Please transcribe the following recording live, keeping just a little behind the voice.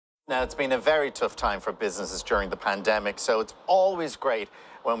Now, it's been a very tough time for businesses during the pandemic, so it's always great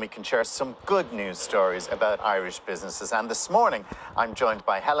when we can share some good news stories about Irish businesses. And this morning, I'm joined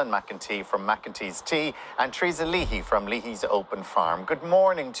by Helen McEntee from McEntee's Tea and Teresa Leahy from Leahy's Open Farm. Good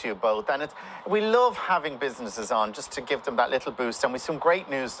morning to you both. And we love having businesses on just to give them that little boost. And with some great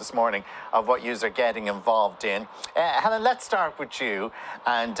news this morning of what yous are getting involved in. Helen, let's start with you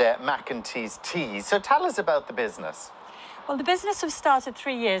and McEntee's Tea. So tell us about the business. Well, the business was started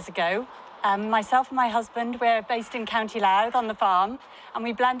 3 years ago. Myself and my husband, we're based in County Louth on the farm, and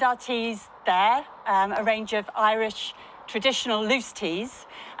we blend our teas there, a range of Irish traditional loose teas,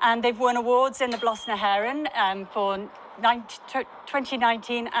 and they've won awards in the Blosna Heron for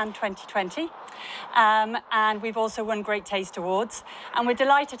 2019 and 2020. And we've also won Great Taste Awards, and we're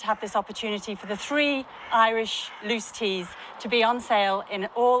delighted to have this opportunity for the 3 Irish loose teas to be on sale in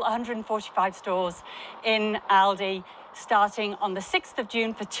all 145 stores in Aldi, starting on the 6th of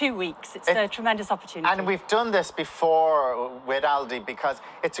June for 2 weeks. It's a tremendous opportunity. And we've done this before with Aldi because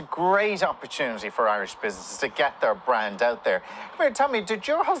it's a great opportunity for Irish businesses to get their brand out there. Come here, tell me, did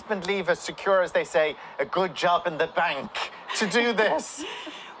your husband leave a secure, as they say, a good job in the bank to do this?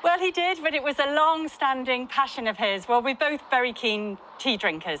 Well, he did, but it was a long-standing passion of his. Well, we're both very keen tea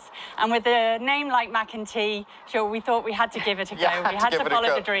drinkers, and with a name like McEntee, sure, we thought we had to give it a go. We had to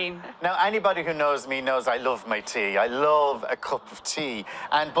follow the dream. Now, anybody who knows me knows I love my tea. I love a cup of tea.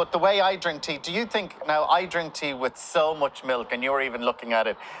 But the way I drink tea, do you think, now I drink tea with so much milk, and you were even looking at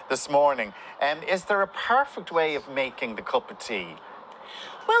it this morning, is there a perfect way of making the cup of tea?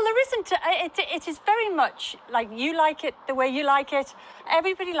 Well, there isn't. It is very much like you like it, the way you like it.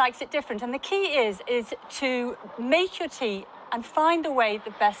 Everybody likes it different. And the key is to make your tea and find the way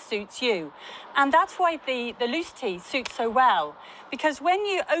that best suits you. And that's why the loose tea suits so well. Because when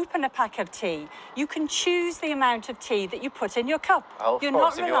you open a pack of tea, you can choose the amount of tea that you put in your cup. Oh, You're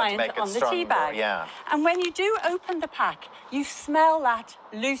not reliant on the tea bag. Yeah. And when you do open the pack, you smell that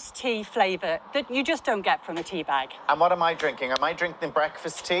loose tea flavour that you just don't get from a tea bag. And what am I drinking? Am I drinking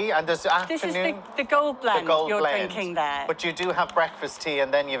breakfast tea? And this afternoon... This is the gold blend drinking there. But you do have breakfast tea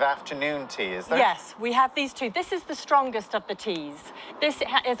and then you have afternoon tea, is there? Yes, we have these two. This is the strongest of the teas. This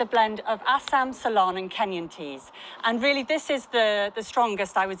is a blend of Assam, Ceylon and Kenyan teas. And really this is the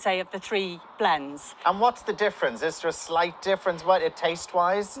strongest, I would say, of the 3 blends. And what's the difference? Is there a slight difference,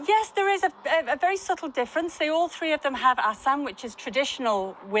 taste-wise? Yes, there is a very subtle difference. All 3 of them have Assam, which is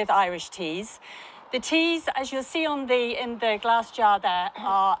traditional with Irish teas. The teas, as you'll see in the glass jar there,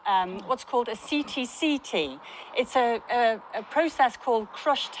 are what's called a CTC tea. It's a process called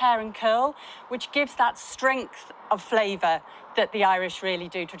crush, tear and curl, which gives that strength of flavour that the Irish really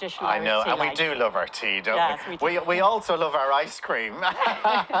do, traditional Irish tea. I know, and we do love our tea, don't we? Yes, we do. We also love our ice cream.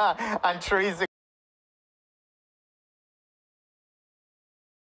 And Teresa,